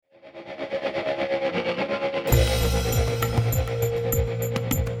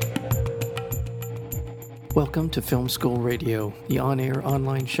Welcome to Film School Radio, the on-air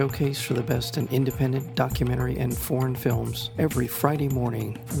online showcase for the best in independent documentary and foreign films, every Friday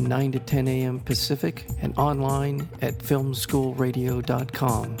morning from 9 to 10 a.m. Pacific and online at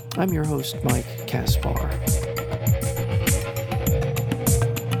filmschoolradio.com. I'm your host, Mike Kaspar.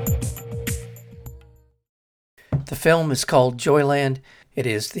 The film is called Joyland. It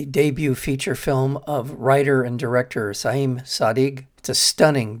is the debut feature film of writer and director Saim Sadiq. It's a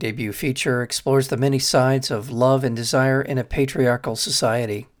stunning debut feature, explores the many sides of love and desire in a patriarchal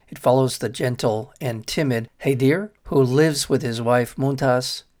society. It follows the gentle and timid Haider, who lives with his wife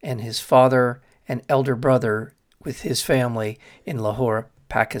Mumtaz and his father and elder brother with his family in Lahore,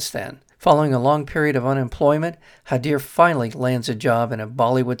 Pakistan. Following a long period of unemployment, Haider finally lands a job in a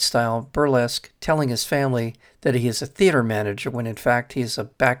Bollywood-style burlesque, telling his family that he is a theater manager when in fact he is a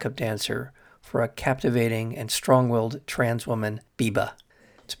backup dancer for a captivating and strong-willed trans woman, Biba.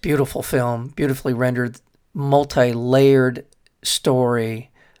 It's a beautiful film, beautifully rendered, multi-layered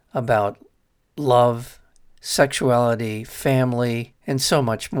story about love, sexuality, family, and so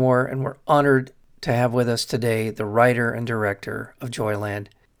much more. And we're honored to have with us today the writer and director of Joyland,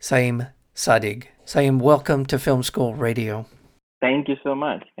 Saim Sadiq. Saim, welcome to Film School Radio. Thank you so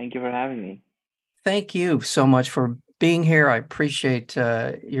much. Thank you for having me. Thank you so much for being here. I appreciate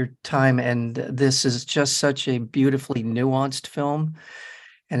your time, and this is just such a beautifully nuanced film.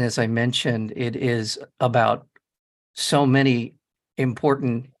 And as I mentioned, it is about so many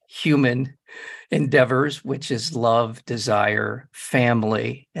important human endeavors, which is love, desire,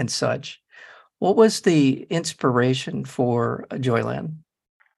 family, and such. What was the inspiration for Joyland?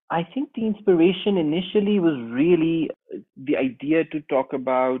 I think the inspiration initially was really the idea to talk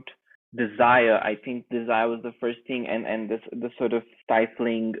about desire. I think desire was the first thing, and this sort of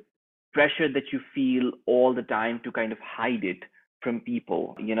stifling pressure that you feel all the time to kind of hide it from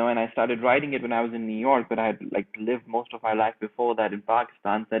people, and I started writing it when I was in New York, but I had like lived most of my life before that in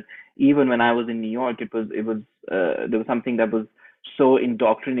Pakistan. That even when I was in New York, there was something that was so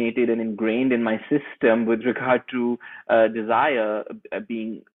indoctrinated and ingrained in my system with regard to desire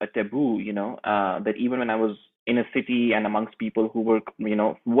being a taboo, that even when I was in a city and amongst people who were,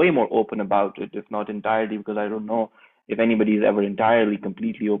 way more open about it, if not entirely, because I don't know if anybody is ever entirely,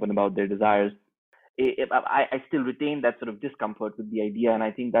 completely open about their desires. I still retain that sort of discomfort with the idea, and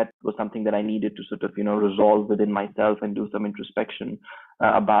I think that was something that I needed to sort of, resolve within myself and do some introspection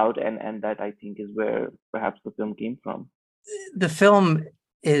about, and that I think is where perhaps the film came from. The film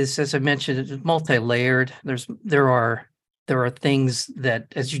is, as I mentioned, it's multi-layered. There are things that,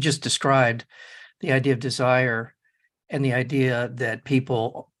 as you just described, the idea of desire and the idea that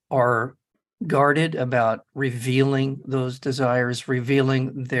people are guarded about revealing those desires,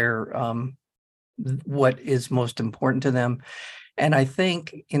 revealing their what is most important to them. And I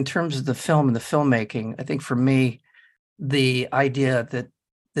think in terms of the film and the filmmaking, I think for me, the idea that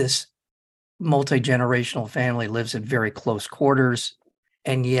this multi-generational family lives in very close quarters,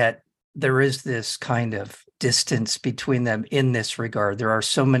 and yet there is this kind of distance between them in this regard. There are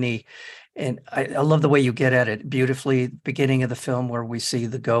so many, and I love the way you get at it beautifully. Beginning of the film where we see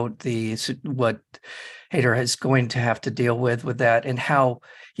the goat, what Haider is going to have to deal with that, and how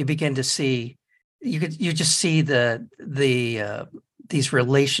you begin to see, you just see these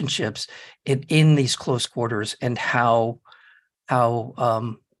relationships in these close quarters, and how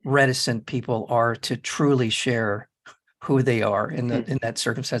reticent people are to truly share who they are in that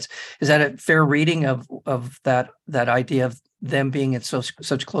circumstance. Is that a fair reading of that idea of them being in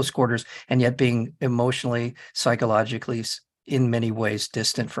such close quarters and yet being emotionally, psychologically, in many ways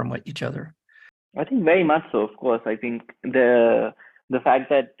distant from each other? I think very much so. Of course, I think the fact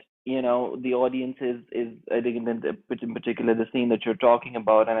that the audience is I think in particular the scene that you're talking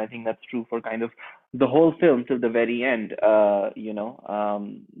about, and I think that's true for kind of the whole film till the very end.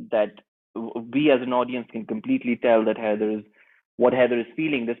 That we as an audience can completely tell that what Haider is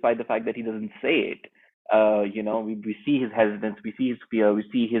feeling, despite the fact that he doesn't say it. We see his hesitance, we see his fear, we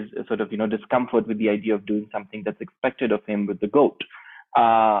see his sort of discomfort with the idea of doing something that's expected of him with the goat.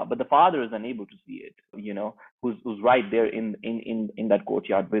 But the father is unable to see it, who's right there in that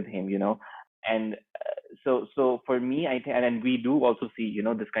courtyard with him, and so for me, I think, and we do also see,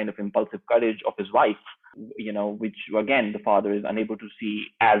 this kind of impulsive courage of his wife, which again the father is unable to see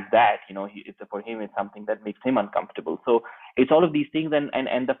as that, for him it's something that makes him uncomfortable. So it's all of these things,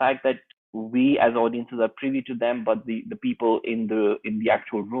 and the fact that we as audiences are privy to them, but the people in the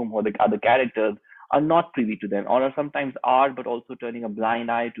actual room or the other characters are not privy to them, or sometimes are, but also turning a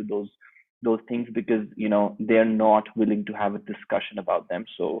blind eye to those things because they're not willing to have a discussion about them.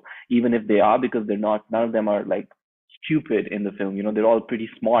 So even if they are, because they're not, none of them are like stupid in the film. They're all pretty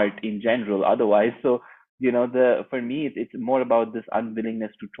smart in general otherwise. So for me, it's more about this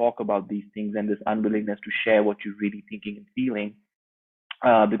unwillingness to talk about these things and this unwillingness to share what you're really thinking and feeling,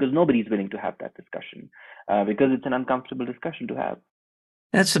 because nobody's willing to have that discussion, because it's an uncomfortable discussion to have.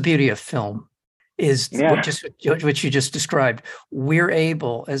 That's the beauty of film, is Yeah. what you just described. We're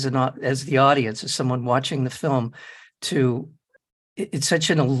able, as the audience, as someone watching the film, it's such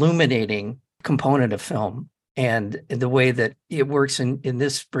an illuminating component of film, and the way that it works in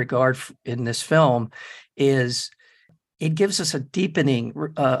this regard in this film is it gives us a deepening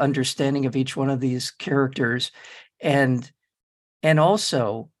understanding of each one of these characters, and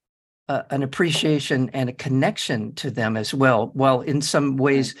also an appreciation and a connection to them as well. While in some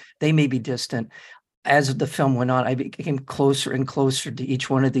ways they may be distant, as the film went on, I became closer and closer to each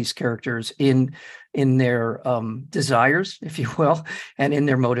one of these characters in their desires, if you will, and in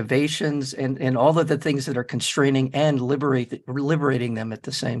their motivations, and all of the things that are constraining and liberating them at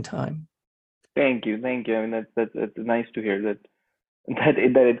the same time. Thank you, thank you. I mean, that's nice to hear that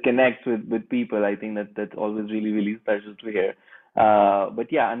it connects with people. I think that's always really really special to hear.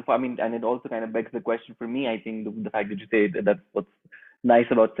 But yeah, and I mean, and it also kind of begs the question for me. I think the fact that you say that that's what's nice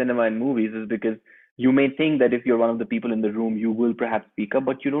about cinema and movies is because you may think that if you're one of the people in the room, you will perhaps speak up,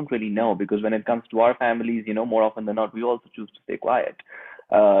 but you don't really know, because when it comes to our families, more often than not, we also choose to stay quiet.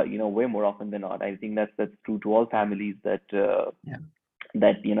 Way more often than not. I think that's true to all families, that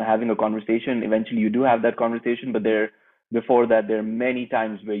Yeah. having a conversation, eventually you do have that conversation, but before that there are many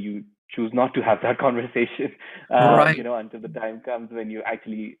times where you choose not to have that conversation, Right. until the time comes when you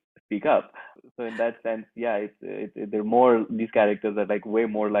actually speak up. So in that sense, yeah, they're more, these characters are like way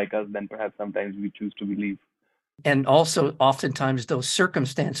more like us than perhaps sometimes we choose to believe. And also, oftentimes, those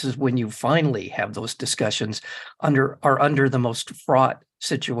circumstances when you finally have those discussions are under the most fraught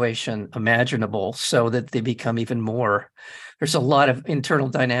situation imaginable, so that they become even more. There's a lot of internal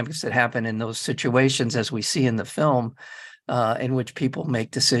dynamics that happen in those situations, as we see in the film, in which people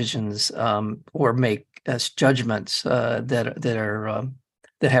make decisions or make judgments that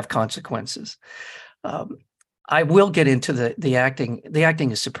have consequences. I will get into the acting. The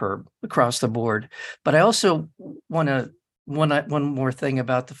acting is superb across the board, but I also want to one more thing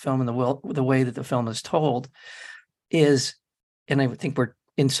about the film and the way that the film is told is, and I think we're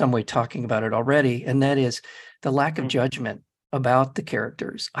in some way talking about it already, and that is the lack of judgment about the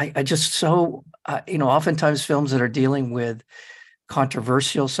characters. I just so oftentimes films that are dealing with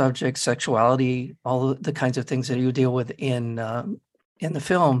controversial subjects, sexuality, all the kinds of things that you deal with in the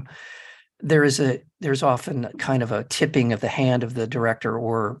film, there's often kind of a tipping of the hand of the director,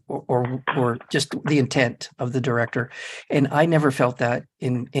 or just the intent of the director. And I never felt that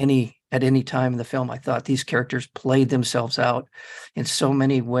at any time in the film. I thought these characters played themselves out in so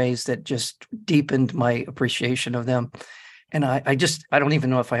many ways that just deepened my appreciation of them. And I don't even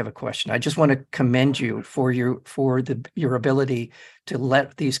know if I have a question. I just want to commend you for your ability to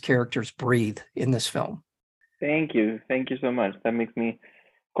let these characters breathe in this film. Thank you so much. That makes me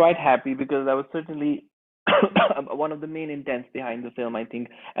quite happy, because that was certainly one of the main intents behind the film, I think,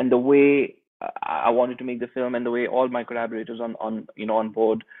 and the way I wanted to make the film, and the way all my collaborators on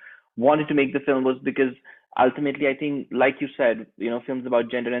board wanted to make the film, was because ultimately, I think, like you said, films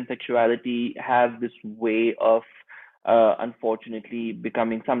about gender and sexuality have this way of unfortunately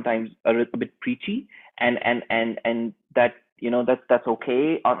becoming sometimes a bit preachy, and that that's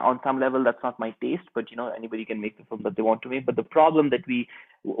okay on some level. That's not my taste, but anybody can make the film that they want to make. But the problem that we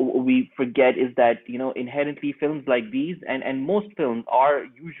forget is that inherently films like these, and most films are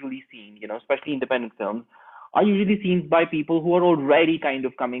usually seen, especially independent films, are usually seen by people who are already kind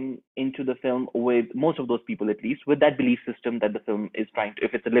of coming into the film with, most of those people at least, with that belief system that the film is trying to,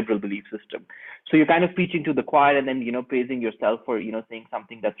 if it's a liberal belief system. So you're kind of preaching to the choir, and then praising yourself for saying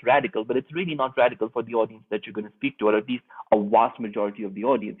something that's radical, but it's really not radical for the audience that you're going to speak to, or at least a vast majority of the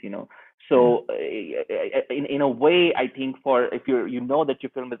audience. So in a way, I think, for if that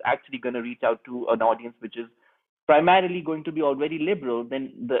your film is actually going to reach out to an audience which is primarily going to be already liberal,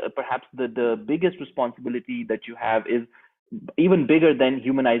 then perhaps the biggest responsibility that you have is even bigger than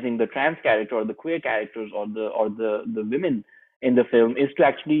humanizing the trans character or the queer characters or the women in the film, is to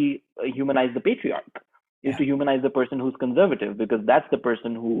actually humanize the patriarch, is to humanize the person who's conservative, because that's the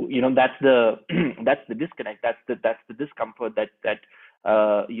person who that's the that's the disconnect, that's the discomfort that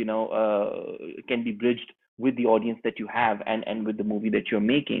can be bridged with the audience that you have, and with the movie that you're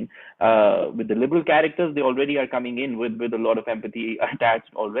making. With the liberal characters, they already are coming in with a lot of empathy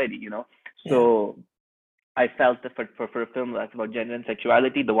attached already. So I felt that for a film that's about gender and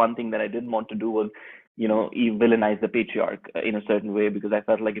sexuality, the one thing that I didn't want to do was, villainize the patriarch in a certain way, because I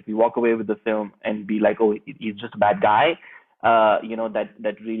felt like if we walk away with the film and be like, oh, he's just a bad guy,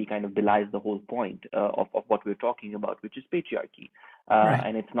 that really kind of belies the whole point of what we're talking about, which is patriarchy. Right.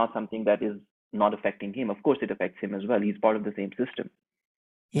 And it's not something that is not affecting him. Of course, it affects him as well. He's part of the same system.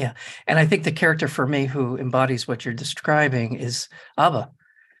 Yeah. And I think the character for me who embodies what you're describing is Abba.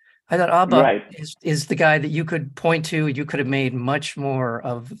 I thought Abba Right. is the guy that you could point to. You could have made much more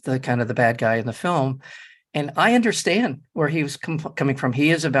of the kind of the bad guy in the film. And I understand where he was coming from.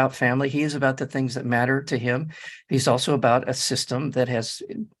 He is about family. He is about the things that matter to him. He's also about a system that has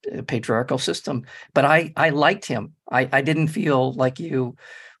a patriarchal system. But I liked him. I didn't feel like you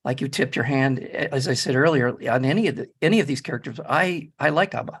tipped your hand, as I said earlier, on any of these characters. I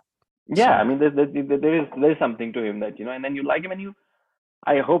like Abba. Yeah, I So mean, there is something to him that, and then you like him, and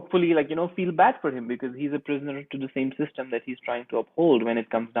I hopefully, like, feel bad for him because he's a prisoner to the same system that he's trying to uphold when it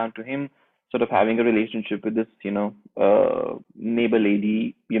comes down to him sort of having a relationship with this, neighbor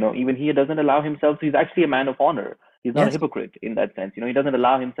lady. Even he doesn't allow himself, he's actually a man of honor. He's not a yes, hypocrite in that sense. He doesn't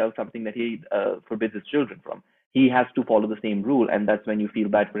allow himself something that he forbids his children from. He has to follow the same rule, and that's when you feel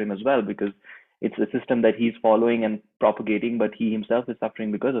bad for him as well because it's a system that he's following and propagating, but he himself is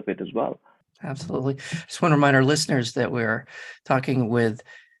suffering because of it as well. absolutely. Just want to remind our listeners that we're talking with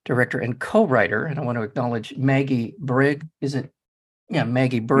director and co-writer, and I want to acknowledge Maggie Briggs. Is it? Yeah,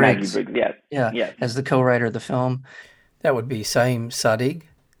 Maggie Maggie Briggs. Briggs, yes, Yeah, yes. as the co-writer of the film. That would be Saim Sadiq.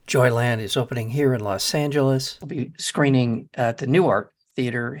 Joyland is opening here in Los Angeles. We'll be screening at the NuArt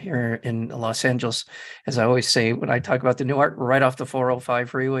Theater here in Los Angeles. As I always say, when I talk about the NuArt, we're right off the 405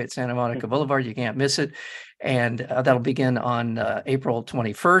 freeway at Santa Monica Boulevard. You can't miss it. And that'll begin on April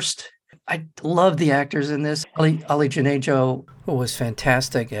 21st. I love the actors in this. Ali Junejo, who was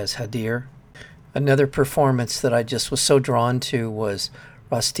fantastic as Haider. Another performance that I just was so drawn to was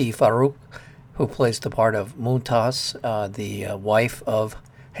Rasti Farooq, who plays the part of Mumtaz, the wife of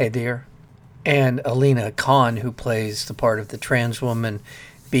Haider, and Alina Khan, who plays the part of the trans woman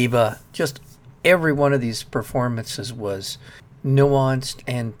Biba. Just every one of these performances was nuanced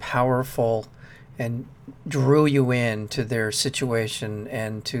and powerful and drew you into their situation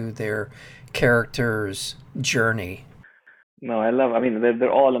and to their character's journey. No, I mean,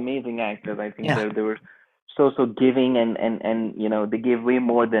 they're all amazing actors. I think Yeah, they were so giving, and they gave way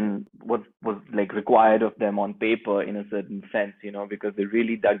more than what was like required of them on paper in a certain sense, because they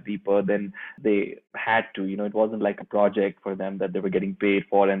really dug deeper than they had to. It wasn't like a project for them that they were getting paid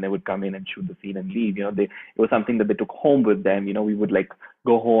for and they would come in and shoot the scene and leave. It was something that they took home with them. We would like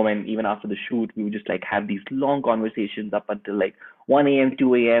go home, and even after the shoot, we would just like have these long conversations up until like 1 a.m.,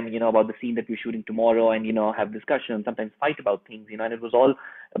 2 a.m., about the scene that we're shooting tomorrow, and have discussions, sometimes fight about things, and it was all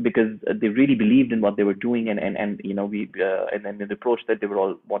because they really believed in what they were doing, and we and then the approach that they were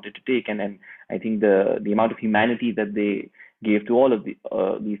all wanted to take, and I think the amount of humanity that they gave to all of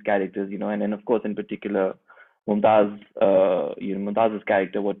these characters, and then of course in particular Mumtaz's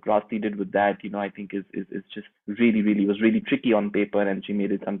character, what Rasti did with that, I think is just really was really tricky on paper, and she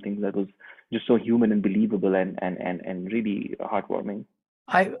made it something that was just so human and believable and really heartwarming.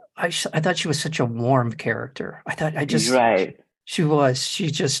 I thought she was such a warm character. Right.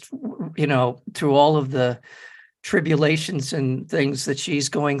 She just, through all of the tribulations and things that she's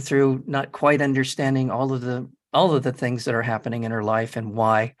going through, not quite understanding all of the things that are happening in her life and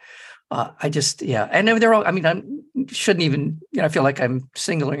why. Yeah. And they're all, I mean, I shouldn't even, I feel like I'm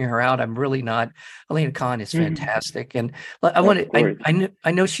singling her out. I'm really not. Alina Khan is fantastic. And Of course.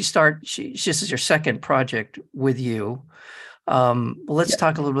 I know this is your second project with you. Well, let's Yeah.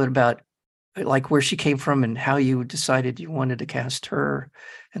 talk a little bit about like where she came from and how you decided you wanted to cast her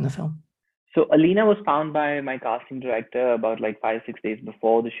in the film. So Alina was found by my casting director about like 5, 6 days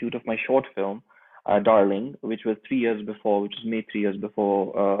before the shoot of my short film, Darling, which was 3 years before, which was made 3 years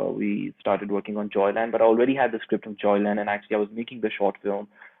before we started working on Joyland. But I already had the script of Joyland, and actually I was making the short film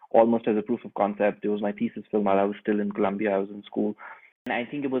almost as a proof of concept. It was my thesis film while I was still in Columbia. I was in school, and I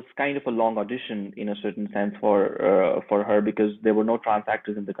think it was kind of a long audition in a certain sense for her because there were no trans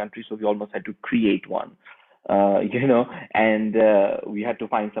actors in the country, so we almost had to create one. And we had to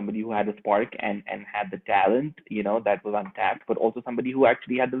find somebody who had a spark and had the talent, that was untapped, but also somebody who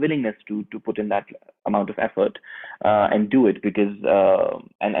actually had the willingness to put in that amount of effort and do it because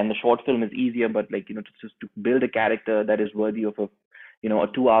and the short film is easier, but like to build a character that is worthy of a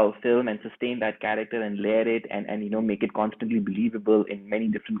 2 hour film and sustain that character and layer it and make it constantly believable in many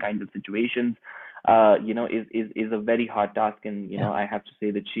different kinds of situations, is a very hard task. And Yeah. I have to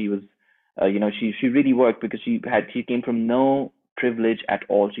say that she was she really worked because she came from no privilege at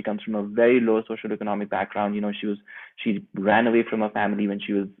all. She comes from a very low socioeconomic background. She ran away from her family when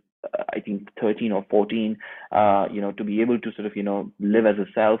she was I think 13 or 14. To be able to sort of live as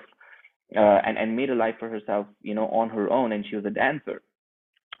herself and made a life for herself, on her own. And she was a dancer.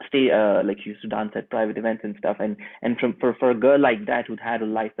 Like she used to dance at private events and stuff. And for a girl like that who'd had a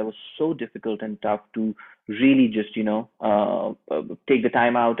life that was so difficult and tough, to really just take the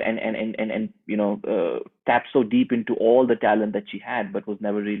time out and tap so deep into all the talent that she had but was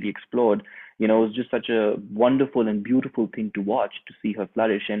never really explored. It was just such a wonderful and beautiful thing to watch, to see her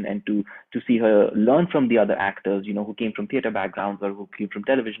flourish, and to see her learn from the other actors, who came from theater backgrounds or who came from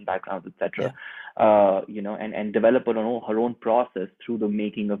television backgrounds, etc. And develop her own process through the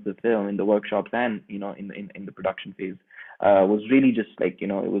making of the film, in the workshops and in the production phase. Was really just like,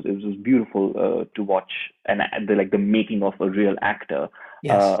 it was beautiful to watch, and the making of a real actor.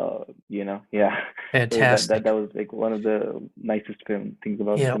 Yes. Yeah. Fantastic. That was like one of the nicest things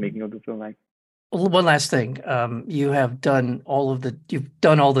about the making of the film. Like, one last thing, you've done all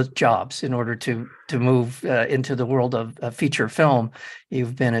the jobs in order to move into the world of feature film.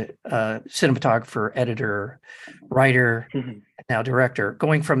 You've been a cinematographer, editor, writer, now director.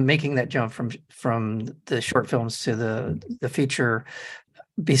 Going from making that jump from the short films to the feature,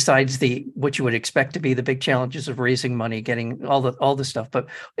 besides what you would expect to be the big challenges of raising money, getting all the stuff, but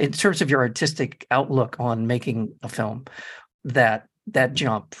in terms of your artistic outlook on making a film, that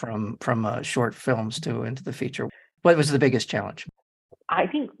jump from short films into the feature, what was the biggest challenge? I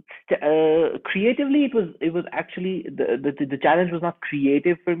think creatively, it was actually the challenge was not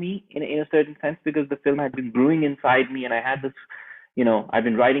creative for me in a certain sense, because the film had been brewing inside me, and I had this, I've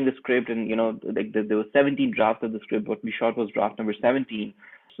been writing the script, and like there was 17 drafts of the script. What we shot was draft number 17.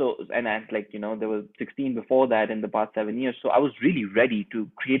 So, and there was 16 before that in the past 7 years. So I was really ready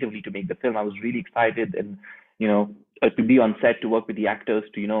creatively to make the film. I was really excited, and to be on set, to work with the actors,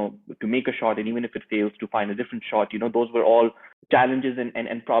 to make a shot, and even if it fails, to find a different shot. Those were all challenges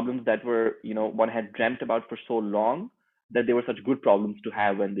and problems that were, one had dreamt about for so long, that they were such good problems to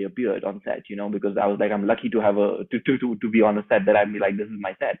have when they appeared on set. Because I was like, I'm lucky to have to be on a set that I'm like, this is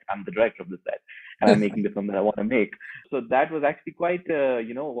my set. I'm the director of the set, and I'm making the film that I want to make. So that was actually quite, I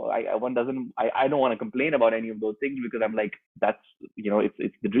don't want to complain about any of those things, because I'm like, that's,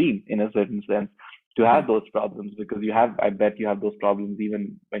 it's the dream in a certain sense, to have those problems, because I bet you have those problems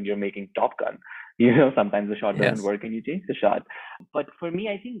even when you're making Top Gun. Sometimes the shot doesn't work and you change the shot. But for me,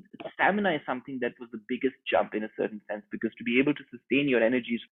 I think stamina is something that was the biggest jump in a certain sense, because to be able to sustain your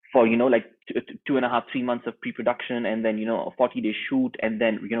energies for, like 2.5, 3 months of pre-production, and then, a 40-day shoot. And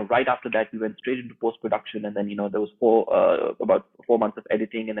then, right after that, we went straight into post-production. And then, there was about 4 months of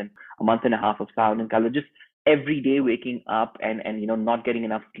editing, and then a month and a half of sound and color. Just every day waking up and not getting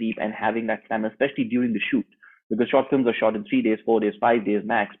enough sleep, and having that stamina, especially during the shoot, because short films are shot in 3 days, 4 days, 5 days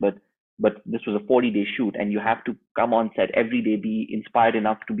max. But this was a 40-day shoot, and you have to come on set every day, be inspired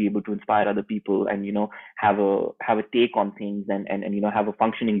enough to be able to inspire other people, and have a take on things, and have a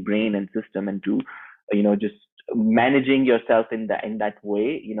functioning brain and system, and to just managing yourself in that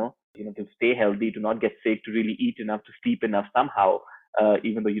way, to stay healthy, to not get sick, to really eat enough, to sleep enough somehow,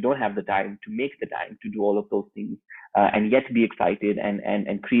 even though you don't have the time, to make the time to do all of those things, and yet be excited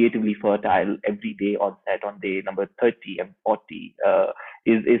and creatively fertile every day on set, on day number 30 and 40,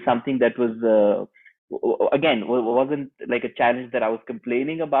 is something that was, again, wasn't like a challenge that I was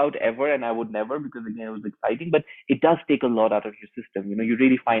complaining about ever, and I would never, because again, it was exciting. But it does take a lot out of your system. You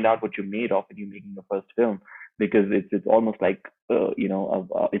really find out what you're made of when you're making the first film, because it's almost like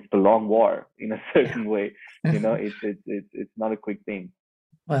it's the long war in a certain way. It's not a quick thing.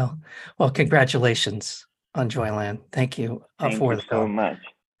 Well, congratulations on Joyland. Thank you for the film. Thank you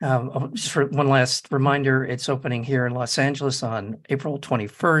so much. Just for one last reminder, it's opening here in Los Angeles on April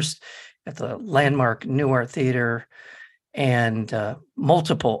 21st at the landmark NuArt Theater, and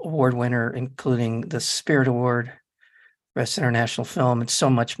multiple award winner, including the Spirit Award, Best International Film, and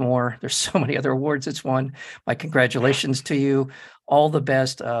so much more. There's so many other awards it's won. My congratulations to you. All the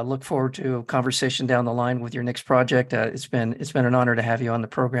best. Look forward to a conversation down the line with your next project. It's been an honor to have you on the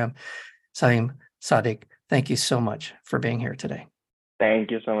program. Saim Sadiq, thank you so much for being here today. Thank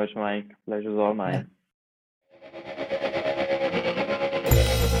you so much, Mike. Pleasure's all mine.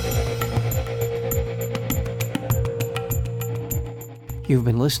 You've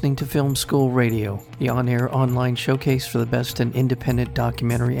been listening to Film School Radio, the on-air online showcase for the best in independent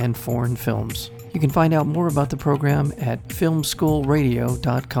documentary and foreign films. You can find out more about the program at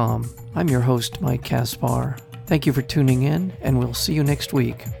filmschoolradio.com. I'm your host, Mike Kaspar. Thank you for tuning in, and we'll see you next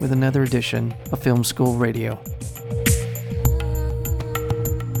week with another edition of Film School Radio.